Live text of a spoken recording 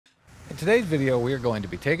In today's video, we are going to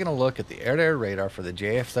be taking a look at the air-to-air radar for the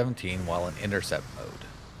JF-17 while in intercept mode.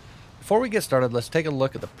 Before we get started, let's take a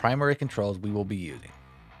look at the primary controls we will be using.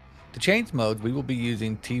 To change modes, we will be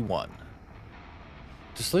using T1.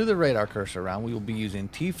 To slew the radar cursor around, we will be using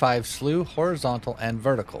T5 slew horizontal and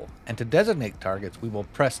vertical, and to designate targets, we will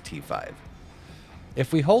press T5.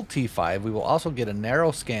 If we hold T5, we will also get a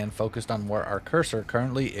narrow scan focused on where our cursor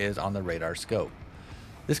currently is on the radar scope.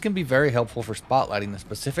 This can be very helpful for spotlighting a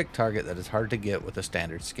specific target that is hard to get with a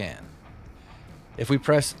standard scan. If we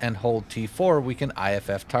press and hold T4, we can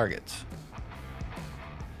IFF targets.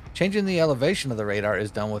 Changing the elevation of the radar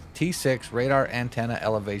is done with T6 radar antenna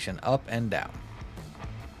elevation up and down.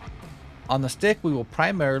 On the stick, we will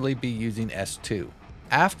primarily be using S2.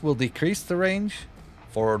 Aft will decrease the range,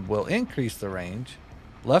 forward will increase the range,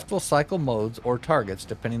 left will cycle modes or targets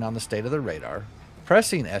depending on the state of the radar.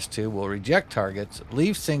 Pressing S2 will reject targets,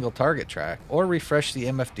 leave single target track, or refresh the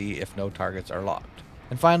MFD if no targets are locked.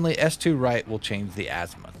 And finally, S2 right will change the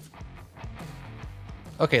azimuth.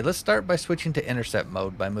 Okay, let's start by switching to intercept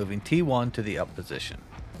mode by moving T1 to the up position.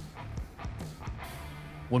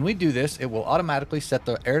 When we do this, it will automatically set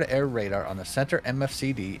the air-to-air radar on the center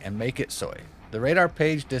MFCD and make it SOI. The radar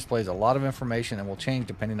page displays a lot of information and will change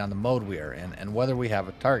depending on the mode we are in and whether we have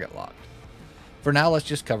a target locked. For now, let's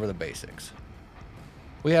just cover the basics.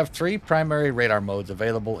 We have three primary radar modes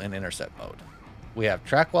available in intercept mode. We have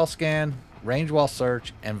track while scan, range while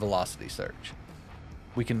search, and velocity search.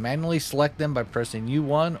 We can manually select them by pressing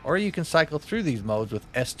U1, or you can cycle through these modes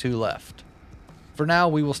with S2 left. For now,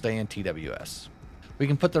 we will stay in TWS. We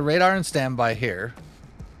can put the radar in standby here,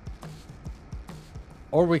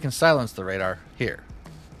 or we can silence the radar here.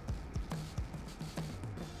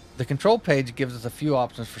 The control page gives us a few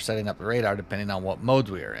options for setting up the radar depending on what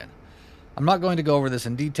modes we are in. I'm not going to go over this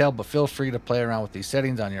in detail, but feel free to play around with these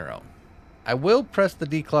settings on your own. I will press the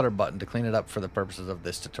declutter button to clean it up for the purposes of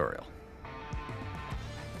this tutorial.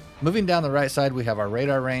 Moving down the right side, we have our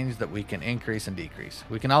radar range that we can increase and decrease.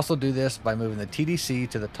 We can also do this by moving the TDC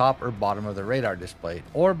to the top or bottom of the radar display,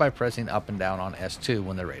 or by pressing up and down on S2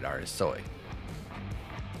 when the radar is SOI.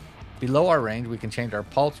 Below our range, we can change our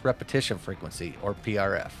pulse repetition frequency, or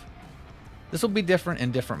PRF. This will be different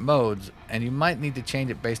in different modes, and you might need to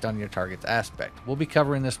change it based on your target's aspect. We'll be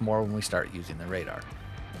covering this more when we start using the radar.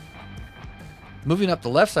 Moving up the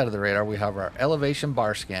left side of the radar, we have our elevation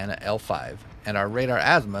bar scan at L5 and our radar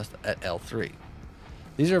azimuth at L3.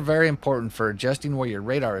 These are very important for adjusting where your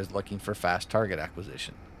radar is looking for fast target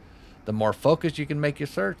acquisition. The more focused you can make your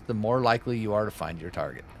search, the more likely you are to find your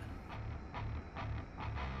target.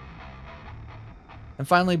 And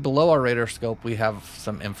finally, below our radar scope, we have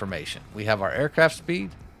some information. We have our aircraft speed,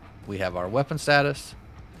 we have our weapon status,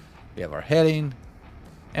 we have our heading,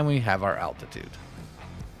 and we have our altitude.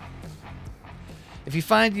 If you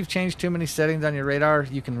find you've changed too many settings on your radar,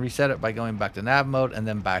 you can reset it by going back to nav mode and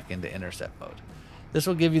then back into intercept mode. This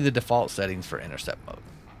will give you the default settings for intercept mode.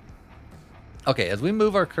 Okay, as we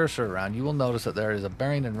move our cursor around, you will notice that there is a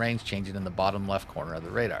bearing and range changing in the bottom left corner of the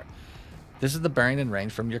radar. This is the bearing and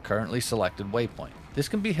range from your currently selected waypoint. This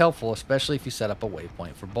can be helpful, especially if you set up a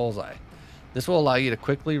waypoint for bullseye. This will allow you to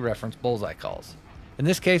quickly reference bullseye calls. In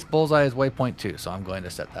this case, bullseye is waypoint 2, so I'm going to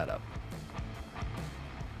set that up.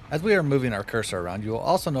 As we are moving our cursor around, you will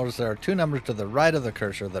also notice there are two numbers to the right of the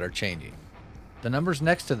cursor that are changing. The numbers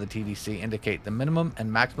next to the TDC indicate the minimum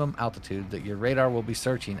and maximum altitude that your radar will be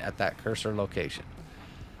searching at that cursor location.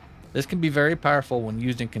 This can be very powerful when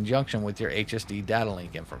used in conjunction with your HSD data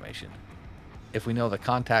link information. If we know the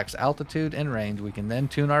contact's altitude and range, we can then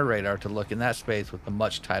tune our radar to look in that space with a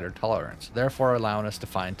much tighter tolerance, therefore allowing us to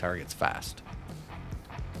find targets fast.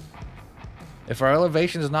 If our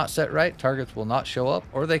elevation is not set right, targets will not show up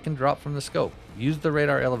or they can drop from the scope. Use the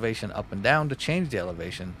radar elevation up and down to change the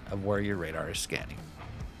elevation of where your radar is scanning.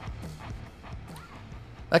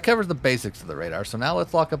 That covers the basics of the radar, so now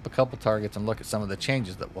let's lock up a couple targets and look at some of the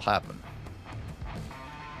changes that will happen.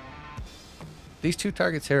 These two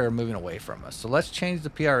targets here are moving away from us, so let's change the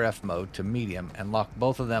PRF mode to medium and lock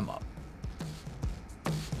both of them up.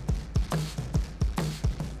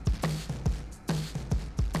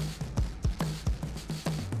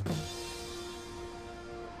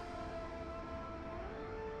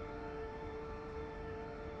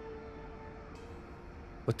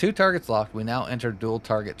 With two targets locked, we now enter dual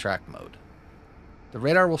target track mode. The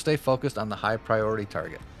radar will stay focused on the high priority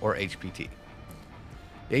target, or HPT.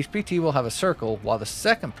 The HPT will have a circle, while the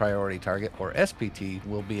second priority target, or SPT,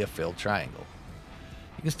 will be a filled triangle.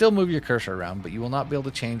 You can still move your cursor around, but you will not be able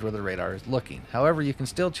to change where the radar is looking. However, you can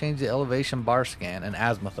still change the elevation bar scan and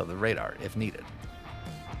azimuth of the radar if needed.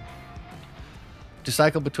 To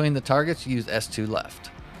cycle between the targets, use S2 left.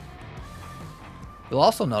 You'll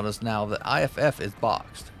also notice now that IFF is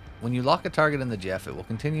boxed. When you lock a target in the JF, it will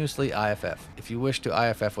continuously IFF. If you wish to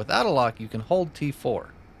IFF without a lock, you can hold T4.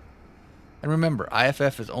 And remember,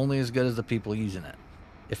 IFF is only as good as the people using it.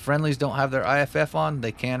 If friendlies don't have their IFF on,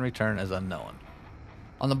 they can return as unknown.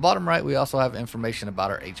 On the bottom right, we also have information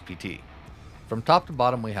about our HPT. From top to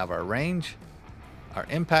bottom, we have our range, our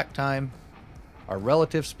impact time, our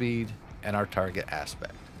relative speed, and our target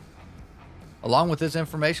aspect. Along with this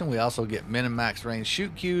information, we also get min and max range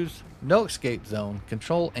shoot cues, no escape zone,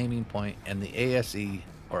 control aiming point, and the ASE,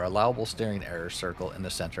 or allowable steering error circle, in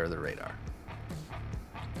the center of the radar.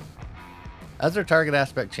 As our target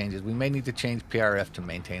aspect changes, we may need to change PRF to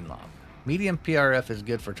maintain lock. Medium PRF is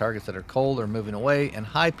good for targets that are cold or moving away, and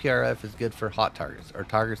high PRF is good for hot targets, or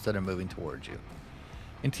targets that are moving towards you.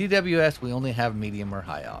 In TWS, we only have medium or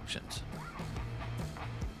high options.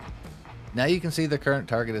 Now you can see the current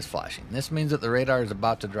target is flashing. This means that the radar is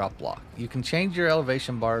about to drop lock. You can change your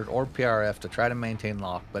elevation bars or PRF to try to maintain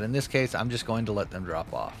lock, but in this case, I'm just going to let them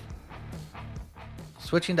drop off.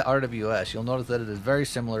 Switching to RWS, you'll notice that it is very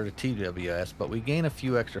similar to TWS, but we gain a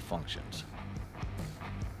few extra functions.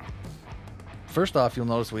 First off, you'll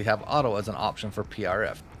notice we have auto as an option for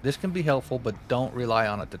PRF. This can be helpful, but don't rely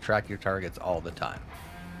on it to track your targets all the time.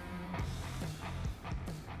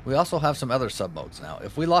 We also have some other sub-modes now.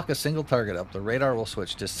 If we lock a single target up, the radar will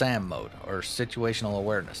switch to SAM mode, or Situational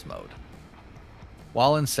Awareness mode.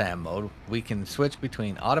 While in SAM mode, we can switch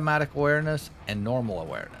between automatic awareness and normal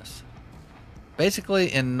awareness.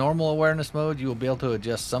 Basically, in normal awareness mode, you will be able to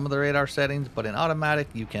adjust some of the radar settings, but in automatic,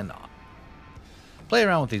 you cannot. Play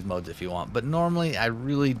around with these modes if you want, but normally I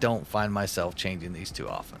really don't find myself changing these too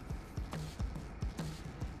often.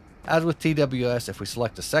 As with TWS, if we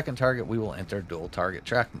select a second target, we will enter dual target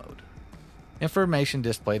track mode. Information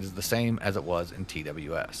displayed is the same as it was in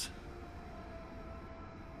TWS.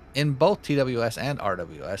 In both TWS and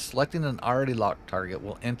RWS, selecting an already locked target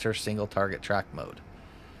will enter single target track mode.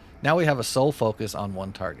 Now we have a sole focus on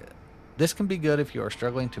one target. This can be good if you are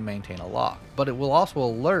struggling to maintain a lock, but it will also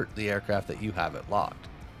alert the aircraft that you have it locked.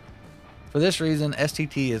 For this reason,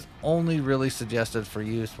 STT is only really suggested for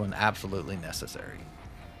use when absolutely necessary.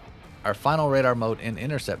 Our final radar mode in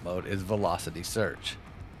intercept mode is Velocity Search.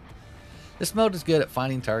 This mode is good at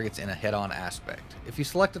finding targets in a head-on aspect. If you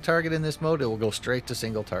select a target in this mode, it will go straight to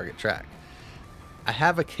single target track. I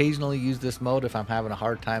have occasionally used this mode if I'm having a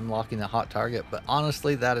hard time locking a hot target, but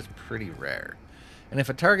honestly that is pretty rare. And if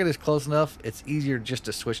a target is close enough, it's easier just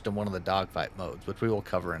to switch to one of the dogfight modes, which we will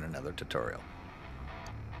cover in another tutorial.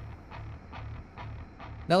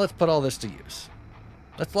 Now let's put all this to use.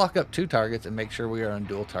 Let's lock up two targets and make sure we are in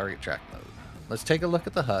dual target track mode. Let's take a look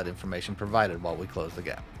at the HUD information provided while we close the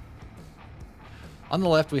gap. On the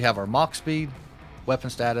left we have our Mach speed,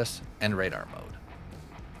 weapon status, and radar mode.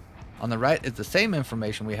 On the right is the same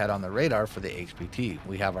information we had on the radar for the HPT.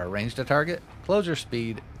 We have our range to target, closure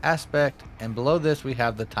speed, aspect, and below this we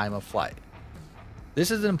have the time of flight.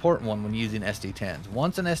 This is an important one when using SD10s.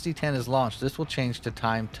 Once an SD10 is launched, this will change to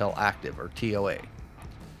time till active, or TOA.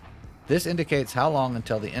 This indicates how long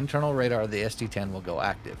until the internal radar of the SD10 will go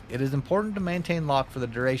active. It is important to maintain lock for the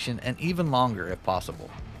duration and even longer if possible.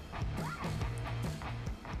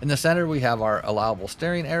 In the center we have our allowable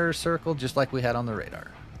steering error circle, just like we had on the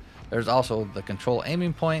radar. There's also the control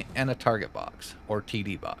aiming point and a target box, or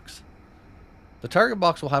TD box. The target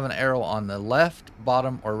box will have an arrow on the left,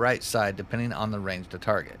 bottom, or right side depending on the range to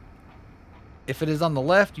target. If it is on the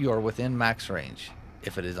left, you are within max range.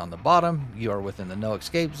 If it is on the bottom, you are within the no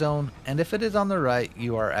escape zone, and if it is on the right,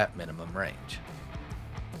 you are at minimum range.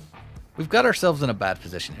 We've got ourselves in a bad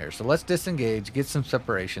position here, so let's disengage, get some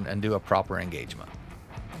separation, and do a proper engagement.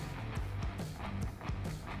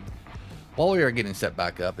 While we are getting set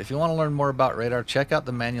back up, if you want to learn more about radar, check out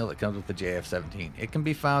the manual that comes with the JF-17. It can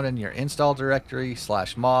be found in your install directory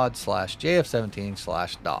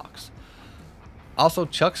 /mod/JF-17/docs. Also,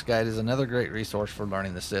 Chuck's Guide is another great resource for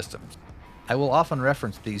learning the systems. I will often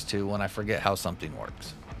reference these two when I forget how something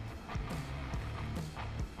works.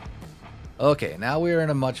 Okay, now we are in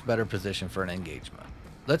a much better position for an engagement.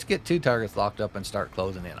 Let's get two targets locked up and start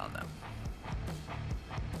closing in on them.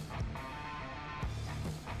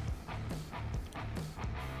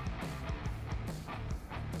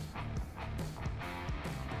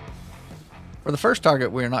 For the first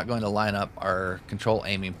target, we are not going to line up our control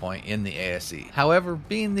aiming point in the ASE. However,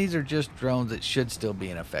 being these are just drones, it should still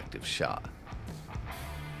be an effective shot.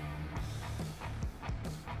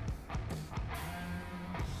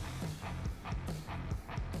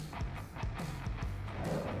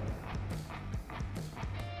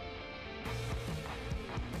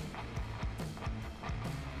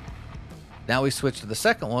 Now we switch to the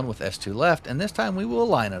second one with S2 left, and this time we will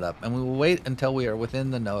line it up and we will wait until we are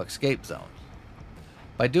within the no escape zone.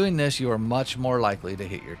 By doing this, you are much more likely to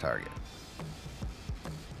hit your target.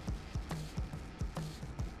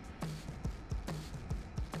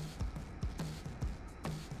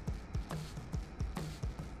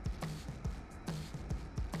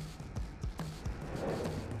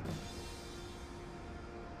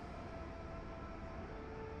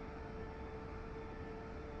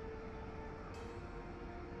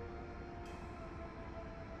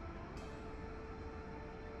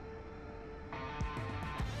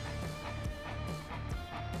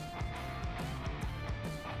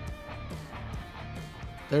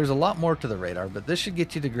 There's a lot more to the radar, but this should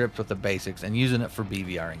get you to grips with the basics and using it for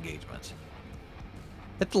BVR engagements.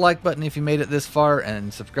 Hit the like button if you made it this far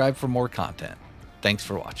and subscribe for more content. Thanks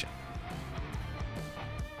for watching.